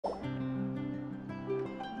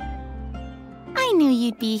I knew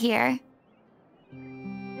you'd be here.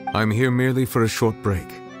 I'm here merely for a short break.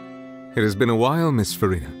 It has been a while, Miss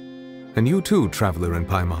Furina. And you too, traveler in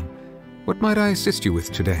Paimon. What might I assist you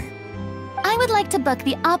with today? I would like to book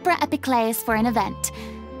the Opera Epiclese for an event.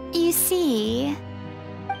 You see...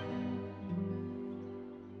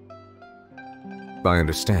 I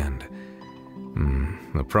understand.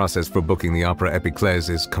 The process for booking the Opera Epiclese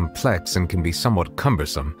is complex and can be somewhat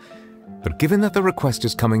cumbersome. But given that the request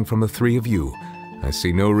is coming from the three of you, I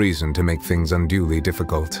see no reason to make things unduly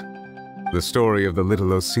difficult. The story of the Little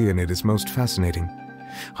Oceanid is most fascinating.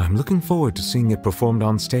 I'm looking forward to seeing it performed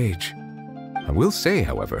on stage. I will say,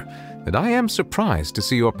 however, that I am surprised to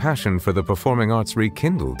see your passion for the performing arts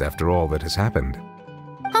rekindled after all that has happened.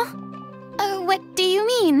 Huh? What do you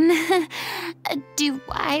mean? Do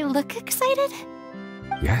I look excited?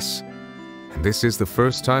 Yes. And this is the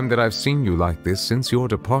first time that I've seen you like this since your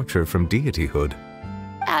departure from deityhood.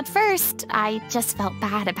 At first, I just felt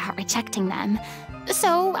bad about rejecting them.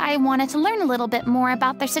 So I wanted to learn a little bit more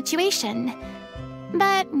about their situation.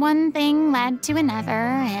 But one thing led to another,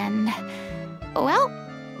 and... well,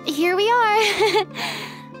 here we are.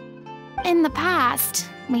 In the past,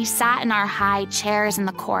 we sat in our high chairs in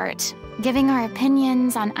the court, giving our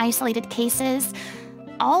opinions on isolated cases,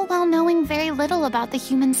 all while knowing very little about the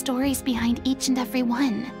human stories behind each and every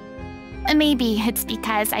one. Maybe it's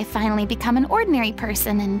because I finally become an ordinary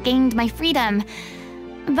person and gained my freedom,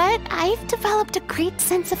 but I've developed a great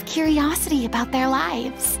sense of curiosity about their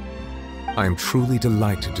lives. I am truly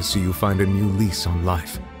delighted to see you find a new lease on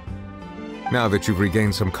life. Now that you've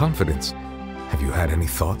regained some confidence, have you had any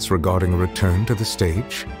thoughts regarding a return to the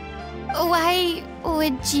stage? Why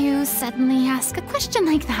would you suddenly ask a question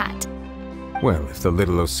like that? Well, if the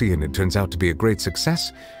Little Oceanid turns out to be a great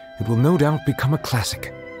success, it will no doubt become a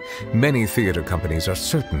classic. Many theater companies are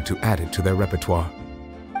certain to add it to their repertoire.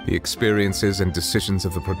 The experiences and decisions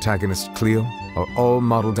of the protagonist, Cleo, are all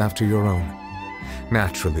modeled after your own.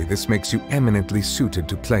 Naturally, this makes you eminently suited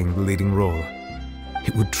to playing the leading role.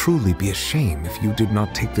 It would truly be a shame if you did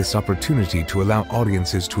not take this opportunity to allow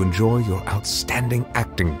audiences to enjoy your outstanding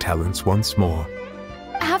acting talents once more.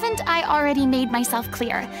 Haven't I already made myself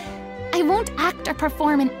clear? I won't act or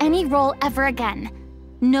perform in any role ever again.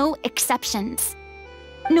 No exceptions.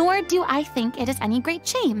 Nor do I think it is any great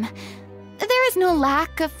shame. There is no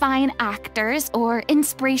lack of fine actors or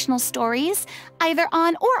inspirational stories, either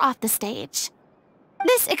on or off the stage.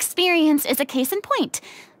 This experience is a case in point.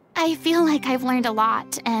 I feel like I've learned a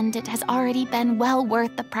lot, and it has already been well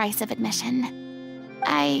worth the price of admission.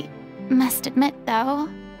 I must admit, though,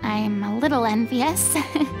 I'm a little envious.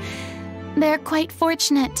 They're quite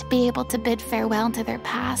fortunate to be able to bid farewell to their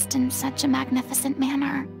past in such a magnificent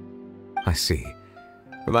manner. I see.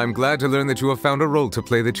 Well, I'm glad to learn that you have found a role to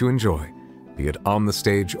play that you enjoy, be it on the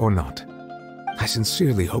stage or not. I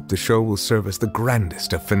sincerely hope the show will serve as the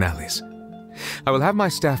grandest of finales. I will have my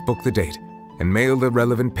staff book the date and mail the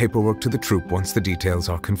relevant paperwork to the troupe once the details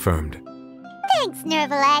are confirmed. Thanks,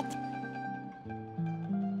 Neuvillette.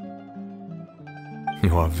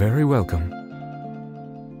 You are very welcome.